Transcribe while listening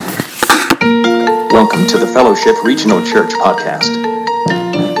Welcome to the Fellowship Regional Church podcast.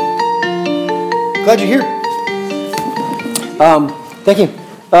 Glad you're here. Thank you.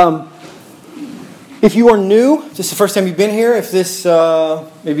 If you are new, this is the first time you've been here. If this,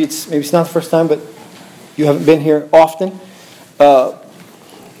 maybe it's not the first time, but you haven't been here often.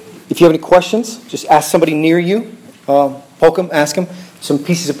 If you have any questions, just ask somebody near you. Poke them, ask them. Some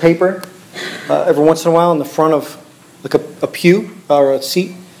pieces of paper every once in a while in the front of like a pew or a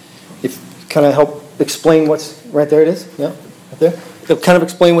seat. If kind of help explain what's right there. It is, yeah, right there. It'll kind of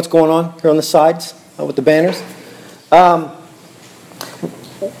explain what's going on here on the sides with the banners.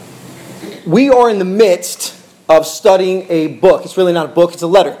 We are in the midst of studying a book. It's really not a book, it's a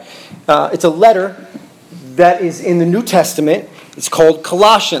letter. It's a letter that is in the New Testament. It's called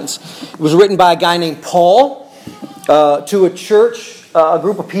Colossians. It was written by a guy named Paul to a church, a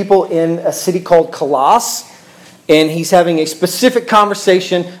group of people in a city called Colossus. And he's having a specific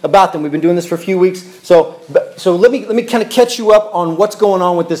conversation about them. We've been doing this for a few weeks. So let me kind of catch you up on what's going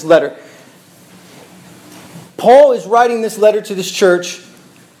on with this letter. Paul is writing this letter to this church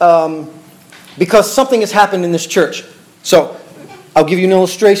because something has happened in this church. So I'll give you an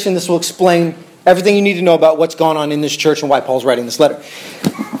illustration. This will explain everything you need to know about what's going on in this church and why Paul's writing this letter.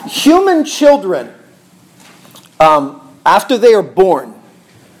 Human children, after they are born,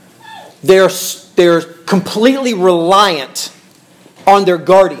 they're completely reliant on their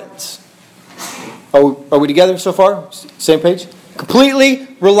guardians. Are we together so far? Same page? Completely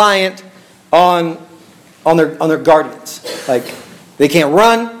reliant on their guardians. Like they can't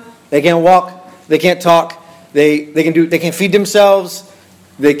run, they can't walk, they can't talk, they can't feed themselves,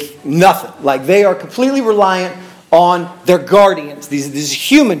 nothing. Like they are completely reliant on their guardians. These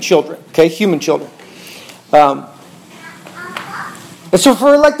human children, okay, human children. And so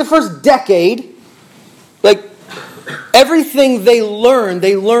for like the first decade, like everything they learn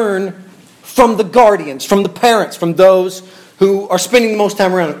from the guardians, from the parents, from those who are spending the most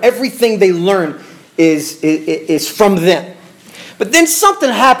time around them. Everything they learn is from them. But then something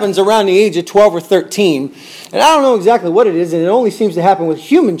happens around the age of 12 or 13, and I don't know exactly what it is, and it only seems to happen with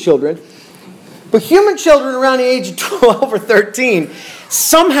human children. But human children around the age of 12 or 13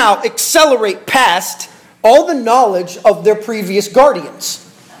 somehow accelerate past all the knowledge of their previous guardians.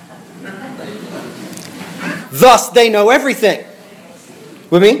 Thus, they know everything.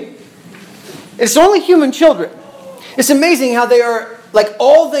 With me? It's only human children. It's amazing how they are, like,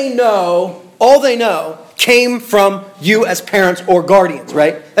 all they know came from you as parents or guardians,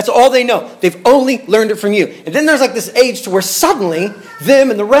 right? That's all they know. They've only learned it from you. And then there's like this age to where suddenly them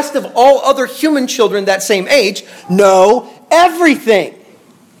and the rest of all other human children that same age know everything.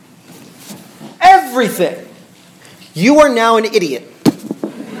 Everything. You are now an idiot.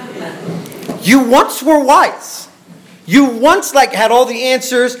 You once were wise. You once had all the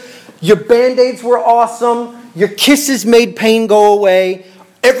answers. Your Band-Aids were awesome. Your kisses made pain go away.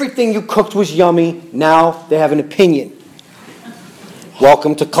 Everything you cooked was yummy. Now they have an opinion.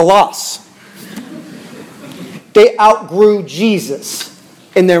 Welcome to Colossus. They outgrew Jesus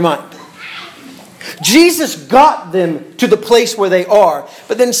in their mind. Jesus got them to the place where they are,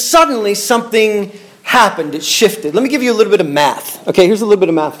 but then suddenly something happened. It shifted. Let me give you a little bit of math. Okay, here's a little bit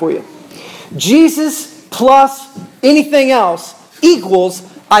of math for you. Jesus plus anything else equals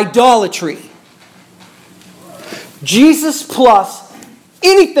idolatry. Jesus plus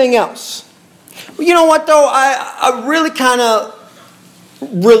anything else. Well, you know what though? I really kind of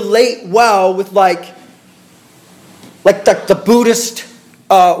relate well with like the Buddhist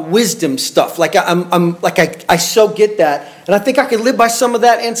wisdom stuff. I so get that. And I think I can live by some of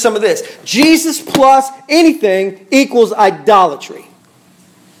that and some of this. Jesus plus anything equals idolatry.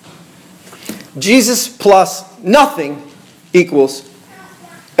 Jesus plus nothing equals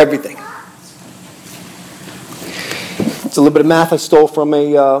everything. It's a little bit of math I stole from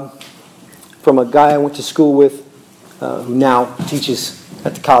a guy I went to school with who now teaches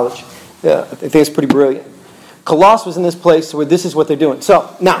at the college. Yeah, I think it's pretty brilliant. Colossus was in this place where this is what they're doing.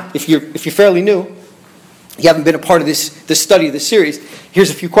 So now, if you're fairly new, you haven't been a part of this study of this series, here's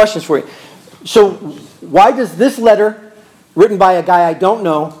a few questions for you. So why does this letter, written by a guy I don't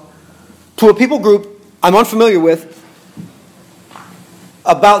know, to a people group I'm unfamiliar with,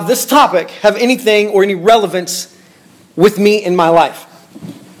 about this topic, have anything or any relevance with me in my life?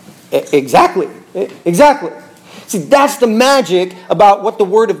 Exactly. See, that's the magic about what the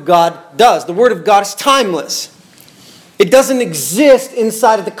Word of God does. The Word of God is timeless. It doesn't exist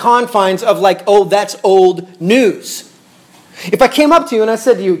inside of the confines of that's old news. If I came up to you and I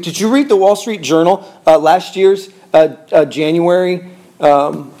said to you, did you read the Wall Street Journal last year's January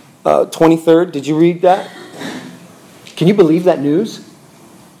 23rd? Did you read that? Can you believe that news?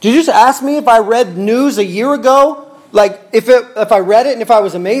 Did you just ask me if I read news a year ago? Like, if I read it and if I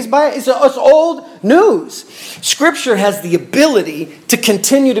was amazed by it? It's old news. Scripture has the ability to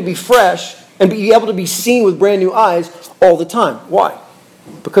continue to be fresh and be able to be seen with brand new eyes all the time. Why?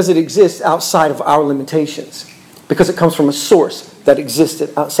 Because it exists outside of our limitations. Because it comes from a source that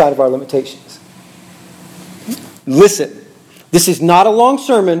existed outside of our limitations. Listen, this is not a long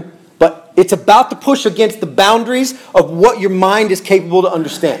sermon, but it's about to push against the boundaries of what your mind is capable to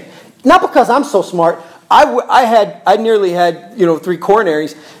understand. Not because I'm so smart. I nearly had 3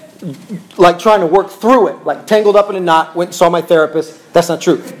 coronaries, like trying to work through it, like tangled up in a knot, went and saw my therapist. That's not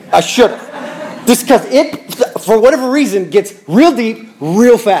true. I should have. Just because it, for whatever reason, gets real deep,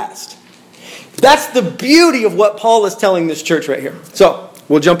 real fast. That's the beauty of what Paul is telling this church right here. So,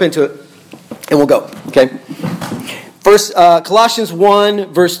 we'll jump into it, and we'll go, okay? First, Colossians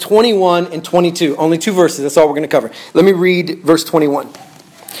 1, verse 21 and 22. Only 2 verses, that's all we're going to cover. Let me read verse 21.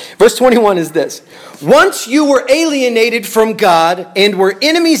 Verse 21 is this. Once you were alienated from God and were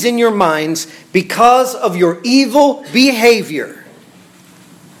enemies in your minds because of your evil behavior.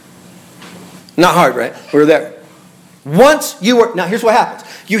 Not hard, right? We're there. Once you were... Now, here's what happens.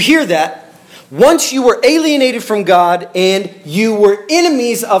 You hear that. Once you were alienated from God and you were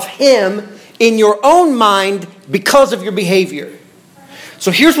enemies of Him in your own mind because of your behavior.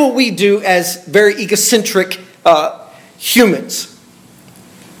 So here's what we do as very egocentric humans.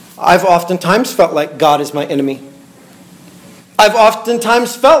 I've oftentimes felt like God is my enemy. I've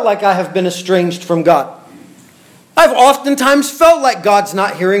oftentimes felt like I have been estranged from God. I've oftentimes felt like God's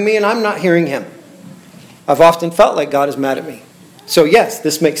not hearing me and I'm not hearing Him. I've often felt like God is mad at me. So yes,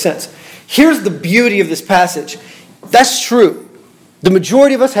 this makes sense. Here's the beauty of this passage. That's true. The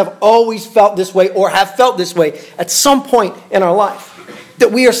majority of us have always felt this way or have felt this way at some point in our life.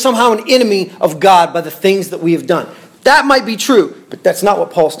 That we are somehow an enemy of God by the things that we have done. That might be true, but that's not what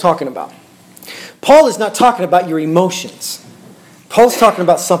Paul's talking about. Paul is not talking about your emotions. Paul's talking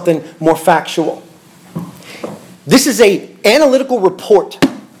about something more factual. This is an analytical report.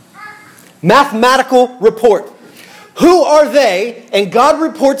 Mathematical report. Who are they? And God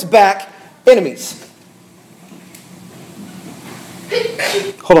reports back, enemies.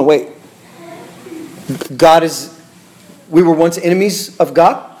 Hold on, wait. We were once enemies of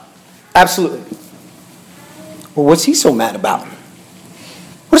God? Absolutely. Well, what's He so mad about?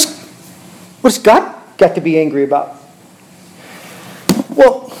 What's God got to be angry about?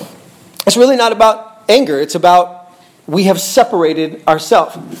 Well, it's really not about anger. It's about we have separated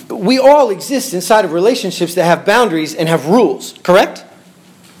ourselves. We all exist inside of relationships that have boundaries and have rules, correct?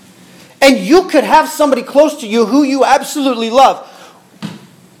 And you could have somebody close to you who you absolutely love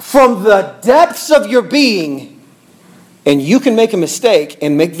from the depths of your being, and you can make a mistake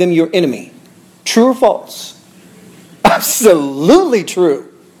and make them your enemy. True or false? Absolutely true.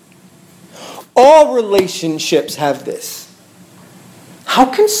 All relationships have this. How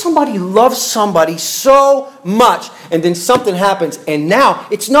can somebody love somebody so much and then something happens and now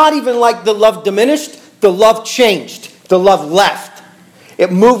it's not even like the love diminished, the love changed, the love left.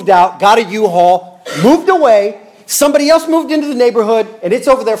 It moved out, got a U-Haul, moved away, somebody else moved into the neighborhood and it's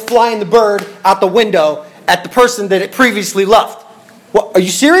over there flying the bird out the window at the person that it previously loved. What, are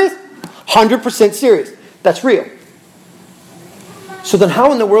you serious? 100% serious. That's real. So then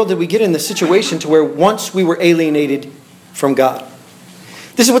how in the world did we get in this situation to where once we were alienated from God?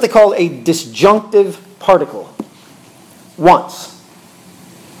 This is what they call a disjunctive particle. Once.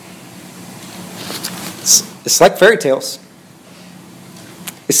 It's like fairy tales.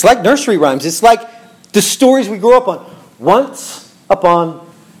 It's like nursery rhymes. It's like the stories we grew up on. Once upon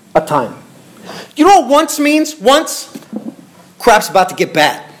a time. You know what once means? Once, crap's about to get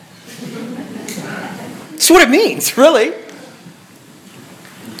bad. That's what it means, really.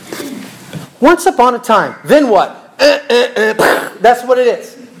 Once upon a time. Then what? That's what it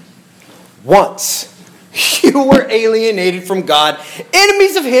is. Once you were alienated from God,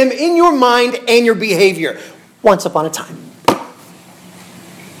 enemies of Him in your mind and your behavior. Once upon a time.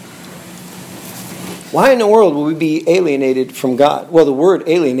 Why in the world would we be alienated from God? Well, the word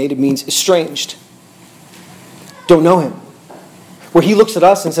alienated means estranged. Don't know Him. Where He looks at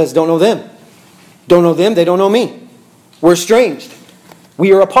us and says, don't know them. Don't know them, they don't know me. We're estranged.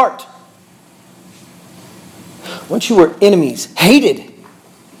 We are apart. Once you were enemies, hated.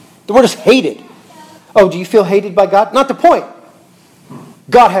 The word is hated. Oh, do you feel hated by God? Not the point.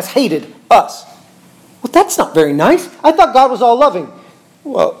 God has hated us. Well, that's not very nice. I thought God was all loving.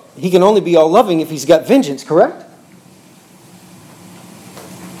 Well, He can only be all loving if He's got vengeance, correct?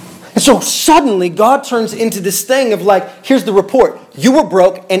 And so suddenly God turns into this thing of like, here's the report. You were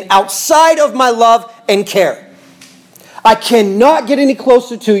broke and outside of my love and care. I cannot get any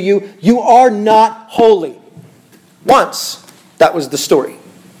closer to you. You are not holy. Once, that was the story.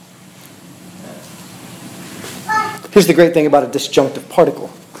 Here's the great thing about a disjunctive particle.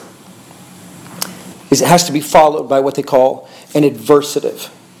 Is it has to be followed by what they call an adversative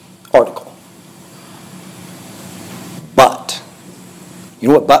article. But. You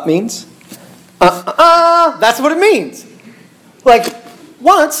know what but means? That's what it means. Like,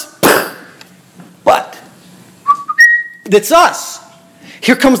 once, but. It's us.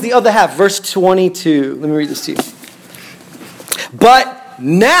 Here comes the other half, verse 22. Let me read this to you. But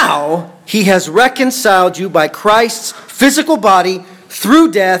now he has reconciled you by Christ's physical body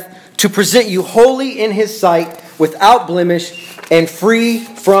through death to present you holy in his sight, without blemish and free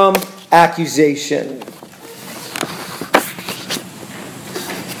from accusation.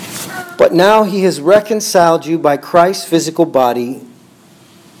 But now he has reconciled you by Christ's physical body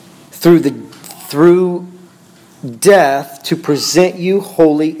through death to present you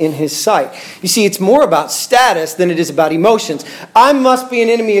holy in his sight. You see, it's more about status than it is about emotions. I must be an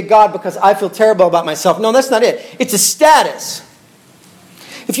enemy of God because I feel terrible about myself. No, that's not it. It's a status.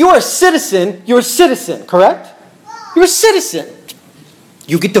 If you are a citizen, you're a citizen, correct? You're a citizen.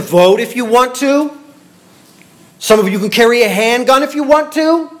 You get to vote if you want to. Some of you can carry a handgun if you want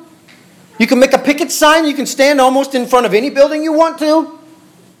to. You can make a picket sign. You can stand almost in front of any building you want to.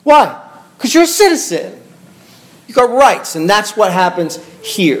 Why? Because you're a citizen. You got rights, and that's what happens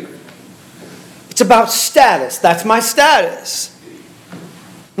here. It's about status. That's my status.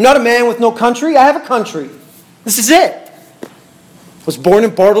 I'm not a man with no country. I have a country. This is it. I was born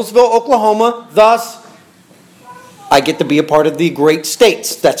in Bartlesville, Oklahoma. Thus, I get to be a part of the great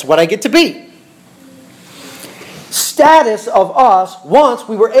states. That's what I get to be. Status of us, once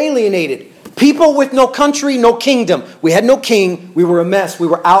we were alienated. People with no country, no kingdom. We had no king. We were a mess. We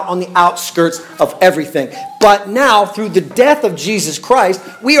were out on the outskirts of everything. But now, through the death of Jesus Christ,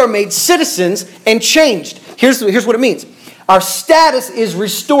 we are made citizens and changed. Here's what it means. Our status is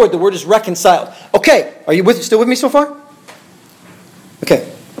restored. The word is reconciled. Okay, are you still with me so far?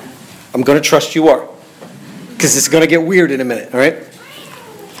 Okay. I'm going to trust you are. Because it's going to get weird in a minute, all right?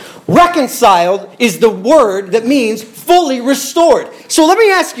 Reconciled is the word that means fully restored. So let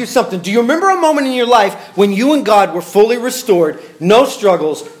me ask you something. Do you remember a moment in your life when you and God were fully restored? No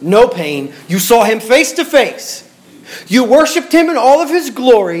struggles, no pain. You saw him face to face. You worshiped him in all of his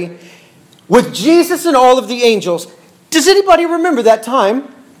glory with Jesus and all of the angels. Does anybody remember that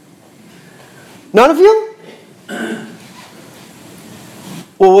time? None of you?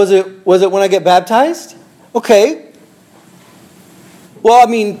 Well, was it when I get baptized? Okay. Well, I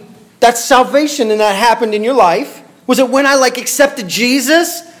mean, that's salvation and that happened in your life. Was it when I accepted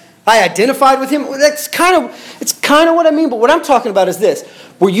Jesus? I identified with him? Well, it's kind of what I mean, but what I'm talking about is this.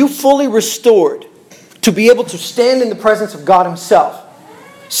 Were you fully restored to be able to stand in the presence of God himself?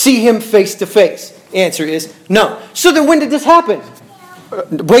 See him face to face? The answer is no. So then when did this happen?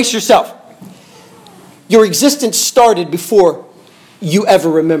 Brace yourself. Your existence started before you ever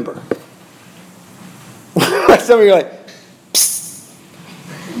remember. Some of you are like,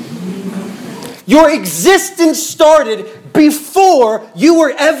 your existence started before you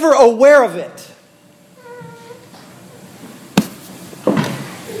were ever aware of it.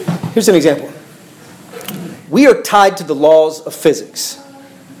 Here's an example. We are tied to the laws of physics.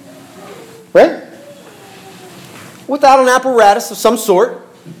 Right? Without an apparatus of some sort,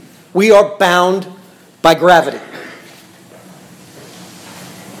 we are bound by gravity.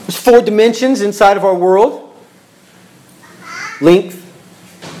 There's 4 dimensions inside of our world. Length,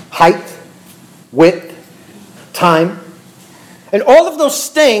 height, width, time. And all of those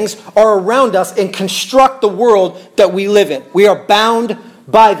things are around us and construct the world that we live in. We are bound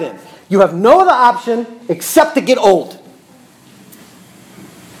by them. You have no other option except to get old.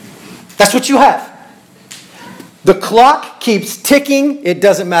 That's what you have. The clock keeps ticking. It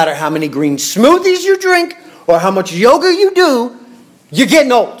doesn't matter how many green smoothies you drink or how much yoga you do, you're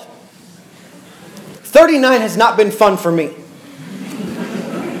getting old. 39 has not been fun for me.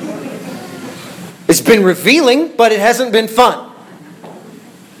 It's been revealing, but it hasn't been fun.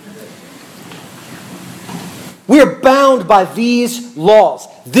 We are bound by these laws.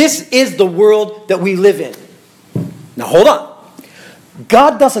 This is the world that we live in. Now hold on.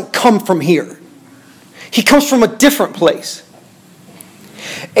 God doesn't come from here. He comes from a different place.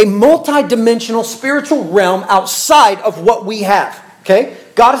 A multi-dimensional spiritual realm outside of what we have. Okay?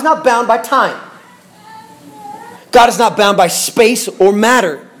 God is not bound by time. God is not bound by space or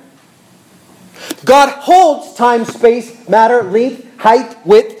matter. God holds time, space, matter, length, height,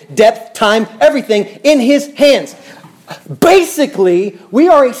 width, depth, time, everything in his hands. Basically, we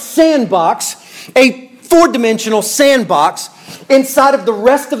are a sandbox, a four-dimensional sandbox inside of the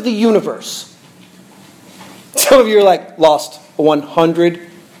rest of the universe. Some of you are like lost,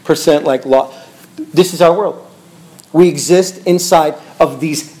 100% like lost. This is our world. We exist inside of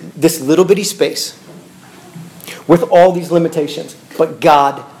this little bitty space with all these limitations, but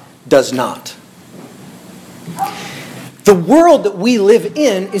God does not. The world that we live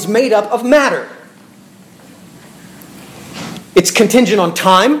in is made up of matter. It's contingent on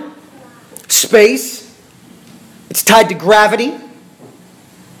time, space, it's tied to gravity,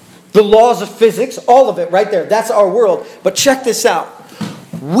 the laws of physics, all of it right there. That's our world. But check this out.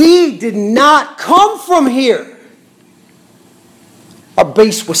 We did not come from here. Our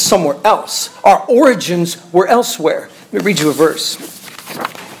base was somewhere else. Our origins were elsewhere. Let me read you a verse.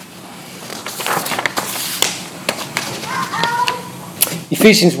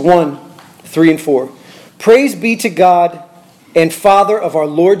 Ephesians 1, 3 and 4. Praise be to God and Father of our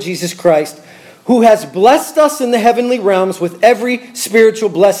Lord Jesus Christ, who has blessed us in the heavenly realms with every spiritual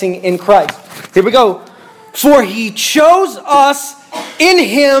blessing in Christ. Here we go. For he chose us in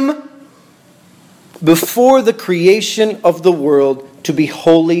him before the creation of the world to be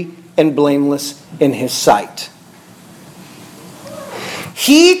holy and blameless in his sight.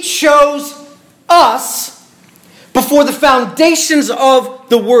 He chose us before the foundations of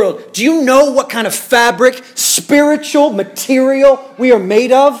the world. Do you know what kind of fabric, spiritual material we are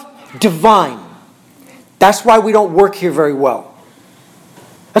made of? Divine. That's why we don't work here very well.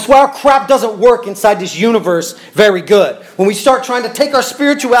 That's why our crap doesn't work inside this universe very good. When we start trying to take our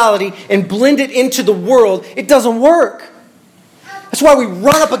spirituality and blend it into the world, it doesn't work. That's why we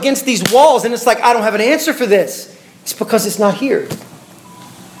run up against these walls and it's like, I don't have an answer for this. It's because it's not here.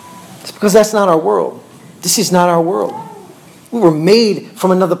 It's because that's not our world. This is not our world. We were made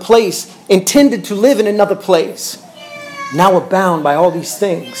from another place, intended to live in another place. Now we're bound by all these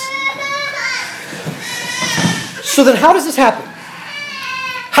things. So then how does this happen?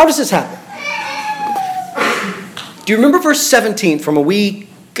 How does this happen? Do you remember verse 17 from a week,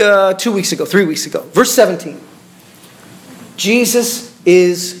 2 weeks ago, 3 weeks ago? Verse 17. Jesus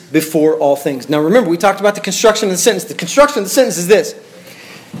is before all things. Now remember, we talked about the construction of the sentence. The construction of the sentence is this.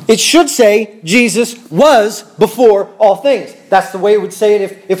 It should say Jesus was before all things. That's the way it would say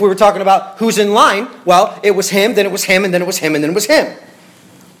it if we were talking about who's in line. Well, it was him, then it was him, and then it was him, and then it was him.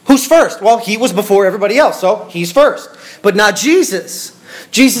 Who's first? Well, he was before everybody else, so he's first. But not Jesus.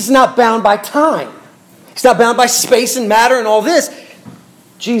 Jesus is not bound by time. He's not bound by space and matter and all this.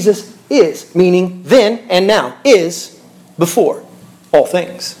 Jesus is, meaning then and now, is before all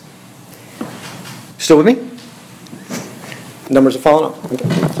things. Still with me? Numbers are falling off. Okay.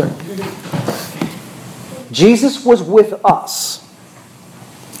 Sorry. Jesus was with us,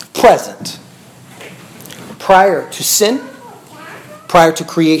 present, prior to sin, prior to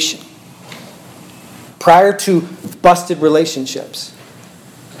creation, prior to busted relationships.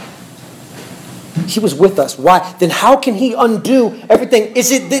 He was with us. Why? Then how can he undo everything?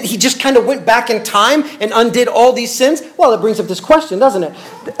 Is it that he just kind of went back in time and undid all these sins? Well, it brings up this question, doesn't it?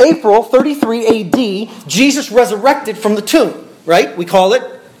 April 33 AD, Jesus resurrected from the tomb, right? We call it,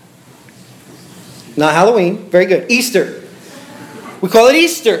 not Halloween, very good, Easter. We call it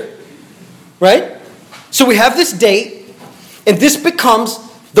Easter, right? So we have this date, and this becomes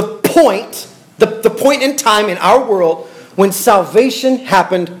the point in time in our world when salvation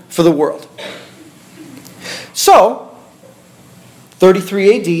happened for the world. So,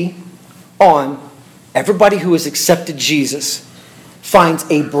 33 AD on, everybody who has accepted Jesus finds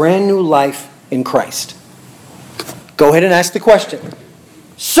a brand new life in Christ. Go ahead and ask the question.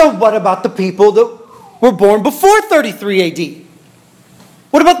 So what about the people that were born before 33 AD?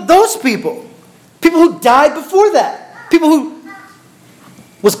 What about those people? People who died before that? People who...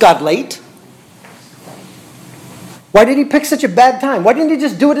 Was God late? Why did he pick such a bad time? Why didn't he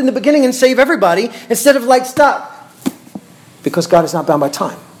just do it in the beginning and save everybody instead of stop? Because God is not bound by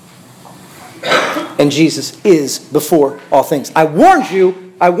time. And Jesus is before all things. I warned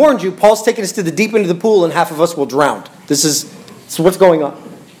you, Paul's taking us to the deep end of the pool and half of us will drown. This is what's going on.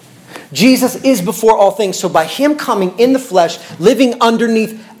 Jesus is before all things. So by him coming in the flesh, living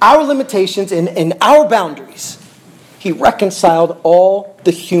underneath our limitations and our boundaries, he reconciled all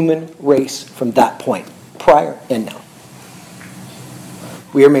the human race from that point, prior and now.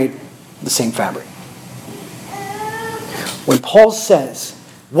 We are made the same fabric. When Paul says,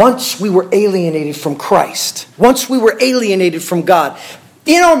 once we were alienated from Christ, once we were alienated from God,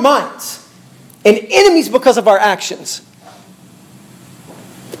 in our minds, and enemies because of our actions,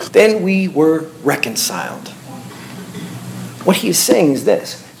 then we were reconciled. What he is saying is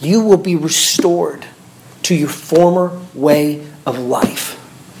this: you will be restored to your former way of life.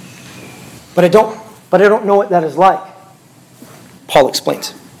 But I don't but I don't know what that is like. Paul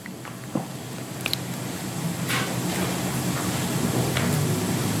explains.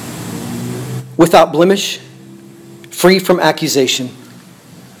 Without blemish, free from accusation,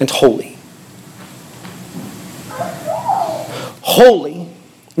 and holy. Holy,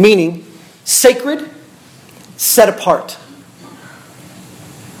 meaning sacred, set apart.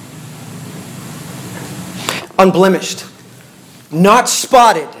 Unblemished, not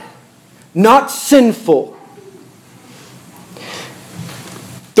spotted, not sinful.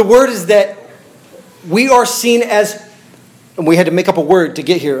 The word is that we are seen as, and we had to make up a word to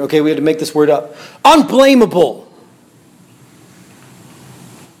get here, okay? We had to make this word up. Unblameable.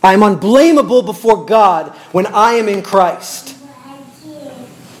 I am unblameable before God when I am in Christ.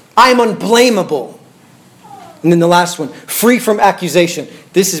 I am unblameable. And then the last one, free from accusation.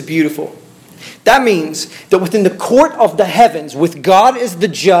 This is beautiful. That means that within the court of the heavens, with God as the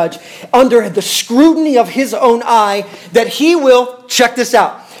judge, under the scrutiny of his own eye, that he will, check this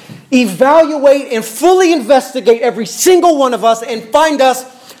out, evaluate and fully investigate every single one of us and find us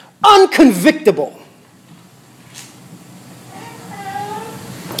unconvictable.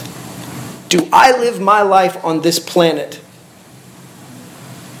 Do I live my life on this planet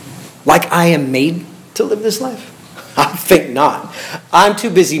like I am made to live this life? I think not. I'm too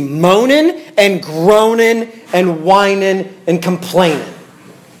busy moaning and groaning and whining and complaining.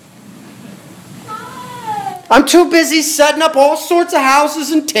 I'm too busy setting up all sorts of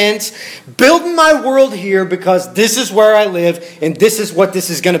houses and tents, building my world here because this is where I live and this is what this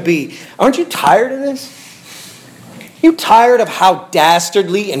is going to be. Aren't you tired of this? You tired of how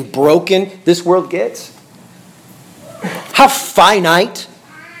dastardly and broken this world gets? How finite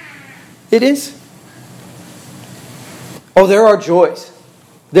it is? Oh, there are joys.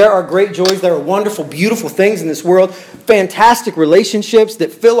 There are great joys. There are wonderful, beautiful things in this world. Fantastic relationships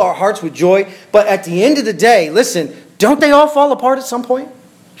that fill our hearts with joy. But at the end of the day, listen, don't they all fall apart at some point?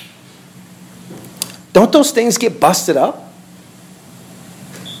 Don't those things get busted up?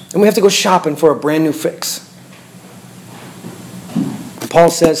 And we have to go shopping for a brand new fix. Paul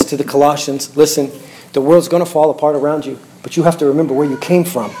says to the Colossians, listen, the world's going to fall apart around you, but you have to remember where you came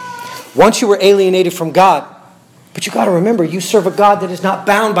from. Once you were alienated from God, but you got to remember, you serve a God that is not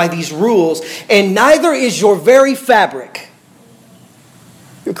bound by these rules, and neither is your very fabric.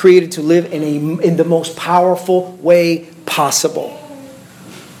 You're created to live in the most powerful way possible.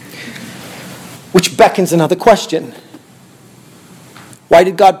 Which beckons another question. Why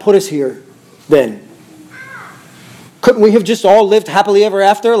did God put us here then? Couldn't we have just all lived happily ever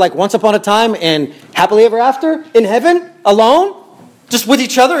after, like once upon a time, and happily ever after in heaven, alone? Just with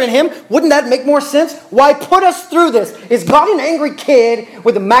each other and him? Wouldn't that make more sense? Why put us through this? Is God an angry kid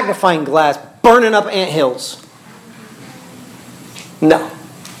with a magnifying glass burning up anthills? No.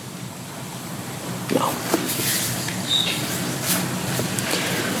 No.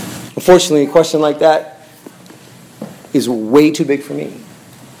 Unfortunately, a question like that is way too big for me.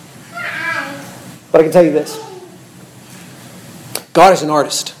 But I can tell you this. God is an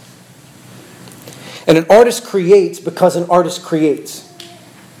artist. And an artist creates because an artist creates.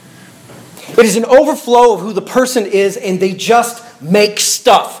 It is an overflow of who the person is, and they just make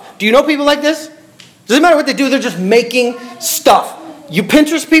stuff. Do you know people like this? Doesn't matter what they do, they're just making stuff. You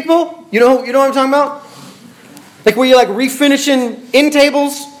Pinterest people, you know what I'm talking about? Like where you're like refinishing end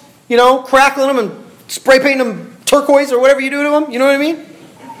tables, crackling them and spray painting them turquoise or whatever you do to them. You know what I mean?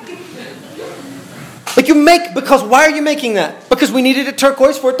 Like you make, because why are you making that? Because we needed a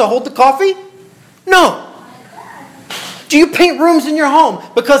turquoise for it to hold the coffee? No. Do you paint rooms in your home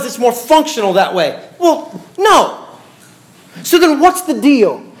because it's more functional that way? Well, no. So then what's the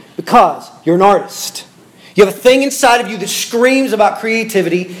deal? Because you're an artist. You have a thing inside of you that screams about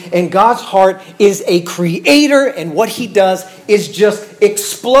creativity, and God's heart is a creator, and what he does is just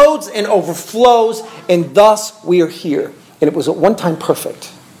explodes and overflows, and thus we are here. And it was at one time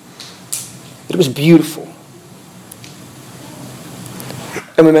perfect. It was beautiful.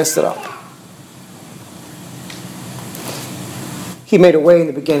 And we messed it up. He made a way in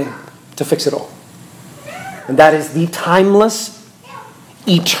the beginning to fix it all. And that is the timeless,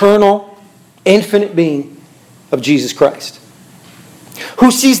 eternal, infinite being of Jesus Christ. Who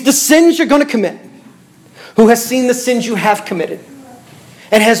sees the sins you're going to commit. Who has seen the sins you have committed.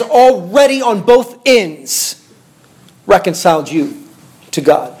 And has already on both ends reconciled you to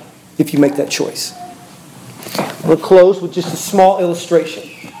God if you make that choice. We'll close with just a small illustration.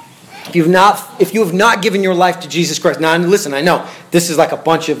 If you have not given your life to Jesus Christ, now listen, I know this is like a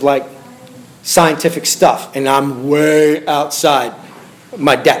bunch of scientific stuff, and I'm way outside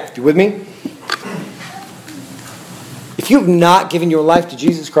my depth. You with me? If you have not given your life to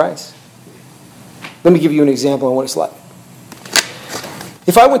Jesus Christ, Let me give you an example of what it's like.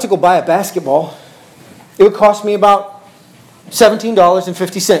 If I went to go buy a basketball, it would cost me about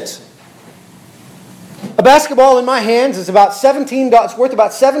 $17.50. A basketball in my hands is about it's worth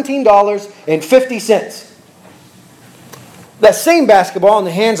about $17.50. That same basketball in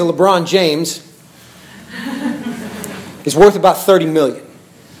the hands of LeBron James is worth about $30 million.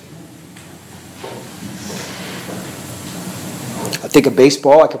 I think a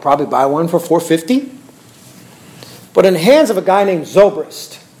baseball, I could probably buy one for $450. But in the hands of a guy named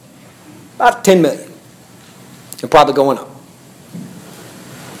Zobrist, about $10 million. And probably going up.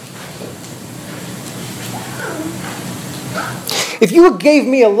 If you gave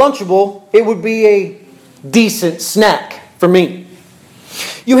me a Lunchable, it would be a decent snack for me.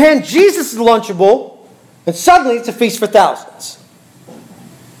 You hand Jesus the Lunchable, and suddenly it's a feast for thousands.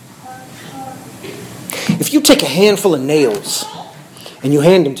 If you take a handful of nails and you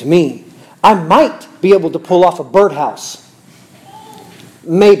hand them to me, I might be able to pull off a birdhouse.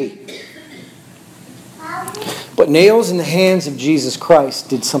 Maybe. But nails in the hands of Jesus Christ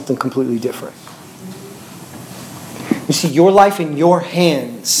did something completely different. You see, your life in your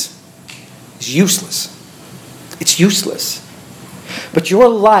hands is useless. It's useless. But your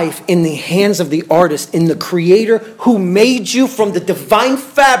life in the hands of the artist, in the Creator who made you from the divine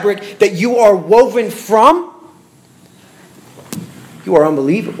fabric that you are woven from, you are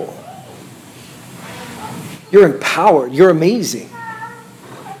unbelievable. You're empowered. You're amazing.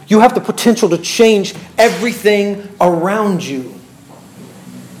 You have the potential to change everything around you.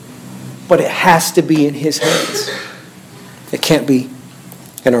 But it has to be in His hands. It can't be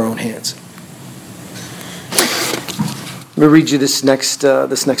in our own hands. Let me read you this next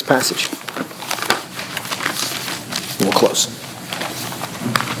passage. We'll close.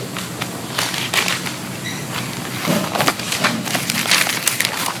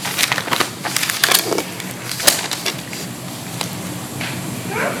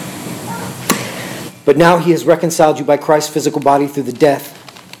 But now He has reconciled you by Christ's physical body through death,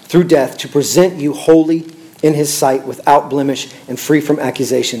 to present you holy in His sight, without blemish and free from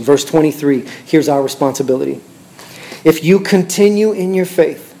accusation. Verse 23, here's our responsibility. If you continue in your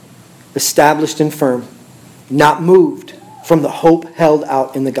faith, established and firm, not moved from the hope held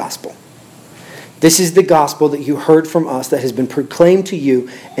out in the gospel. This is the gospel that you heard from us, that has been proclaimed to you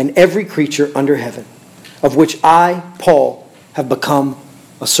and every creature under heaven, of which I, Paul, have become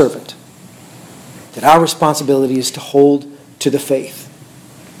a servant. That our responsibility is to hold to the faith.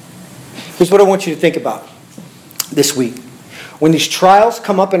 Here's what I want you to think about this week. When these trials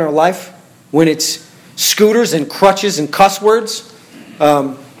come up in our life, when it's scooters and crutches and cuss words,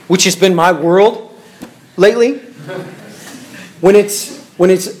 which has been my world lately, when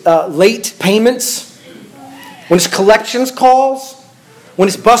it's late payments, when it's collections calls, when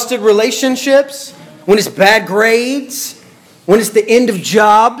it's busted relationships, when it's bad grades, when it's the end of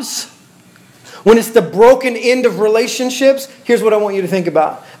jobs, when it's the broken end of relationships, here's what I want you to think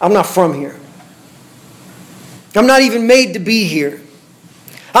about. I'm not from here. I'm not even made to be here.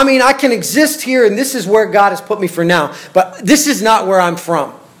 I mean, I can exist here, and this is where God has put me for now. But this is not where I'm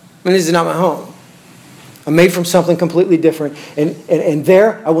from. And this is not my home. I'm made from something completely different. And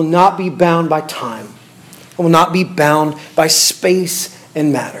there, I will not be bound by time. I will not be bound by space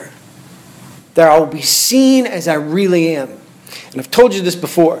and matter. There, I will be seen as I really am. And I've told you this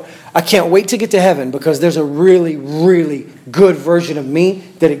before. I can't wait to get to heaven because there's a really, really good version of me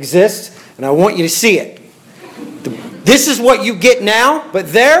that exists, and I want you to see it. This is what you get now,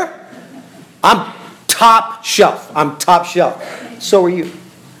 but there, I'm top shelf. I'm top shelf. So are you.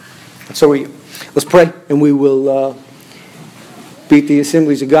 So are you. Let's pray, and we will beat the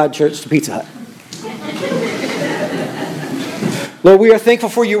Assemblies of God Church to Pizza Hut. Lord, we are thankful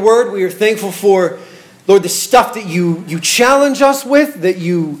for your word. We are thankful for, Lord, the stuff that you challenge us with, that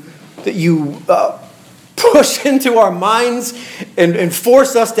you push into our minds and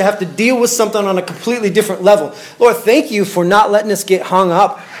force us to have to deal with something on a completely different level. Lord, thank you for not letting us get hung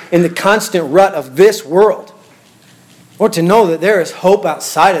up in the constant rut of this world. Lord, to know that there is hope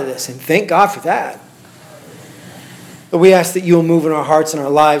outside of this, and thank God for that. Lord, we ask that you will move in our hearts and our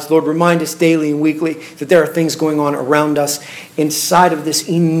lives. Lord, remind us daily and weekly that there are things going on around us inside of this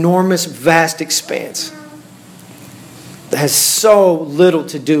enormous, vast expanse that has so little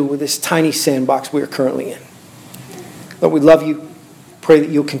to do with this tiny sandbox we are currently in. Lord, we love you. Pray that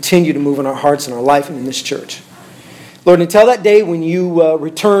you'll continue to move in our hearts and our life and in this church. Lord, until that day when you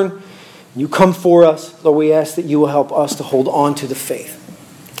return, you come for us, Lord, we ask that you will help us to hold on to the faith.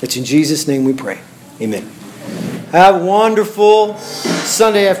 It's in Jesus' name we pray. Amen. Have a wonderful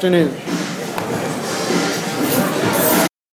Sunday afternoon.